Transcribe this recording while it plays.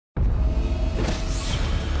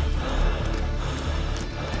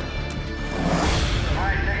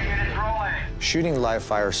Shooting live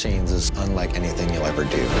fire scenes is unlike anything you'll ever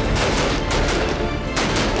do.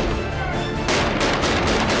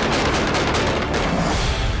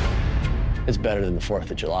 It's better than the 4th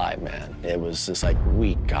of July, man. It was just like,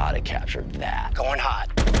 we gotta capture that. Going hot.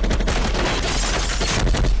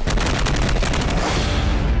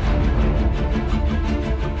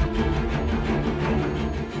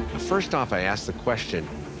 First off, I asked the question,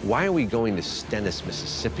 why are we going to Stennis,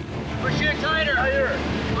 Mississippi? Push it tighter. Tighter.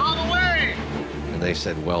 All the way. And they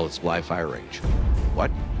said, well, it's live fire range. What?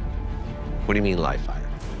 What do you mean live fire?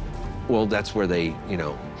 Well, that's where they,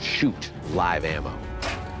 shoot live ammo.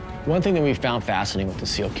 One thing that we found fascinating with the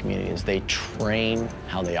SEAL community is they train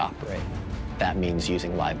how they operate. That means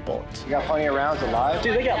using live bullets. You got plenty of rounds of live?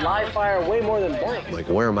 Dude, they got live fire way more than blank. Like,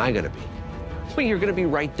 where am I gonna be? Well, you're gonna be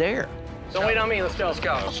right there. Don't wait on me, let's go. Let's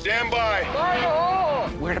go. Stand by. Fire the hole!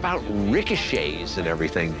 What about ricochets and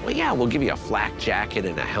everything? Well, yeah, we'll give you a flak jacket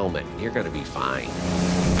and a helmet. You're gonna be fine.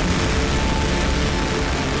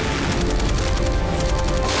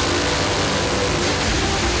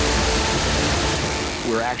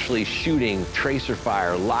 We're actually shooting tracer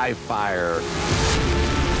fire, live fire.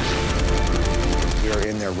 We are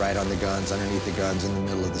in there right on the guns, underneath the guns, in the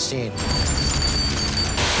middle of the scene.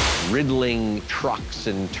 Riddling trucks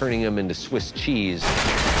and turning them into Swiss cheese.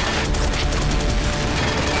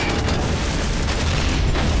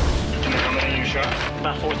 How many you shot?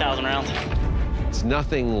 About 4,000 rounds. It's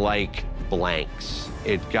nothing like blanks.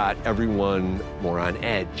 It got everyone more on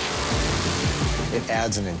edge. It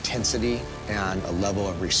adds an intensity and a level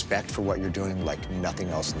of respect for what you're doing like nothing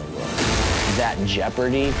else in the world. That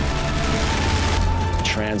jeopardy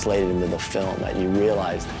translated into the film that you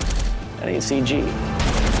realized that ain't CG.